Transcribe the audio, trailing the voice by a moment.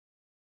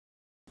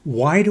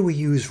Why do we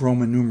use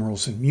Roman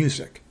numerals in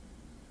music?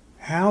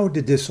 How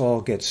did this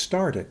all get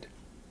started?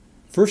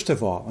 First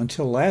of all,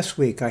 until last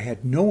week I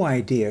had no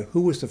idea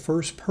who was the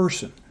first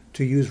person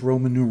to use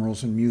Roman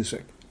numerals in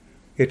music.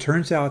 It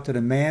turns out that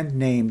a man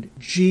named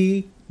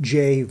G.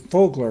 J.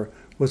 Vogler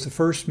was the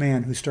first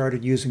man who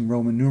started using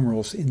Roman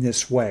numerals in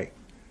this way.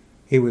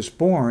 He was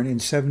born in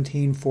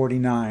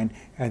 1749,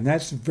 and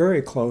that's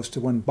very close to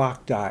when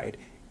Bach died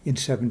in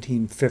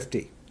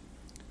 1750.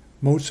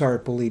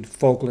 Mozart believed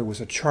Vogler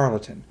was a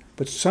charlatan,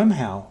 but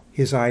somehow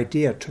his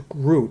idea took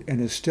root and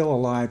is still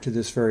alive to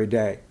this very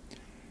day.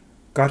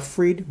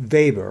 Gottfried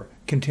Weber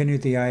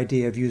continued the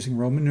idea of using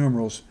Roman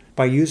numerals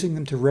by using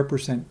them to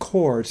represent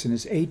chords in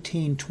his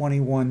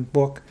 1821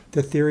 book,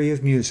 The Theory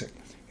of Music,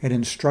 an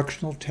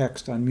instructional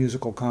text on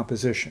musical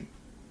composition.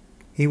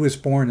 He was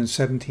born in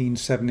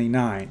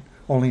 1779,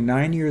 only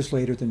 9 years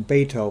later than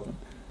Beethoven,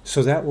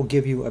 so that will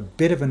give you a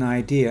bit of an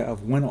idea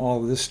of when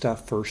all this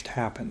stuff first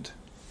happened.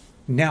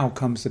 Now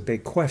comes the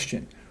big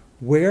question.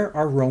 Where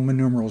are Roman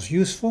numerals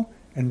useful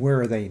and where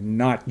are they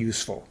not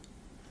useful?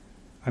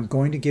 I'm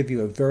going to give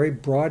you a very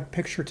broad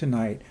picture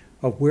tonight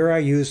of where I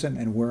use them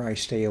and where I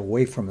stay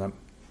away from them.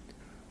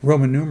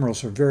 Roman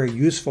numerals are very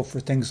useful for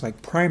things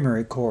like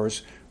primary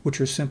chords, which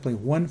are simply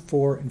 1,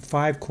 4, and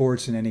 5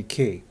 chords in any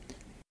key.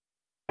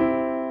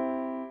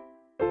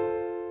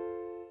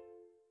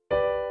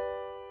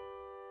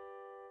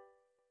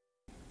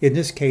 In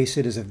this case,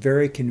 it is a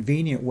very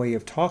convenient way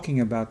of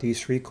talking about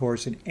these 3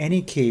 chords in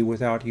any key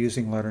without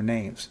using letter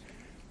names,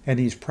 and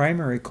these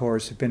primary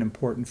chords have been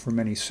important for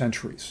many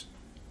centuries.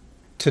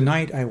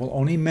 Tonight, I will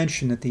only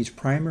mention that these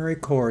primary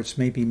chords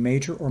may be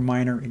major or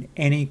minor in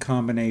any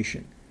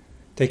combination.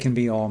 They can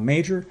be all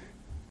major,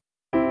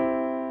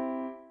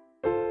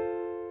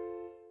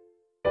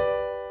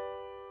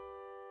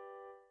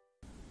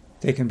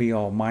 they can be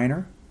all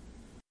minor,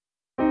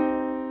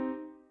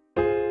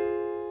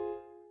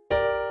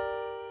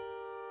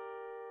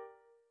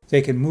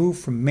 they can move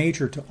from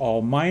major to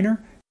all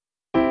minor,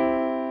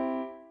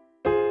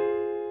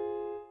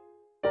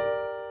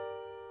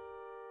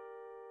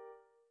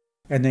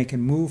 and they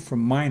can move from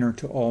minor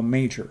to all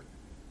major.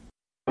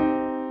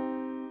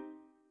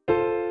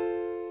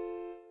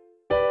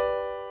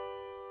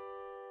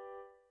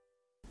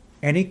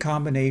 Any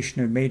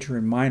combination of major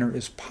and minor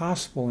is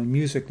possible in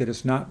music that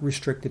is not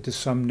restricted to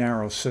some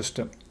narrow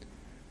system.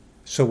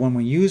 So when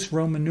we use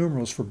Roman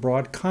numerals for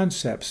broad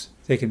concepts,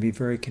 they can be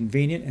very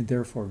convenient and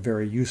therefore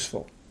very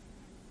useful.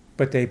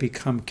 But they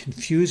become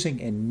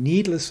confusing and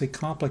needlessly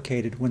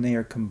complicated when they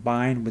are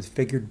combined with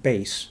figured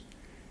bass.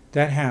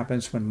 That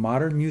happens when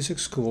modern music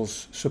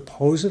schools,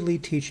 supposedly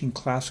teaching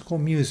classical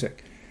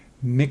music,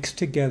 mix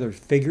together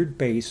figured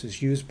bass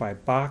as used by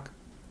Bach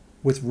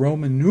with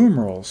Roman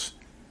numerals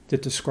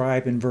that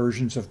describe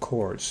inversions of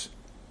chords.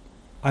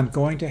 I'm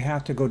going to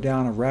have to go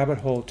down a rabbit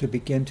hole to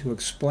begin to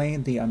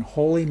explain the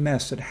unholy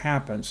mess that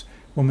happens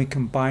when we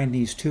combine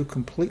these 2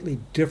 completely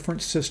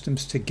different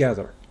systems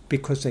together,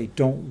 because they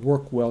don't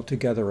work well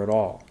together at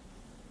all.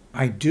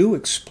 I do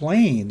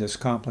explain this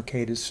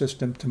complicated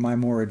system to my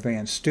more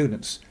advanced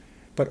students,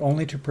 but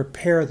only to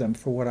prepare them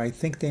for what I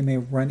think they may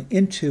run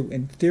into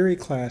in theory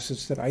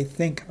classes that I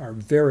think are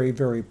very,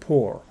 very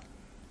poor.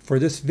 For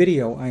this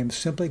video, I am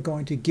simply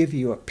going to give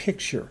you a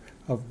picture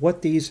of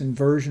what these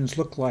inversions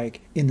look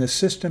like in the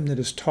system that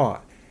is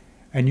taught,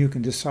 and you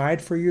can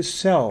decide for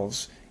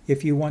yourselves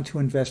if you want to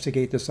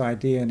investigate this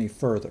idea any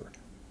further.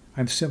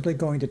 I'm simply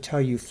going to tell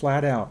you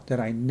flat out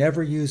that I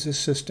never use this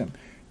system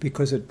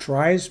because it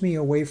drives me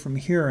away from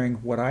hearing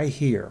what I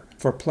hear.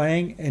 For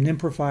playing and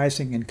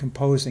improvising and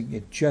composing,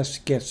 it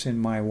just gets in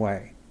my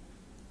way.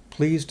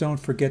 Please don't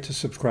forget to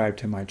subscribe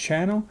to my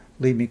channel,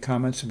 leave me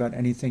comments about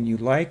anything you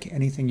like,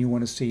 anything you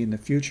want to see in the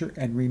future,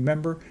 and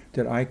remember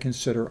that I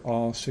consider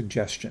all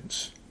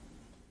suggestions.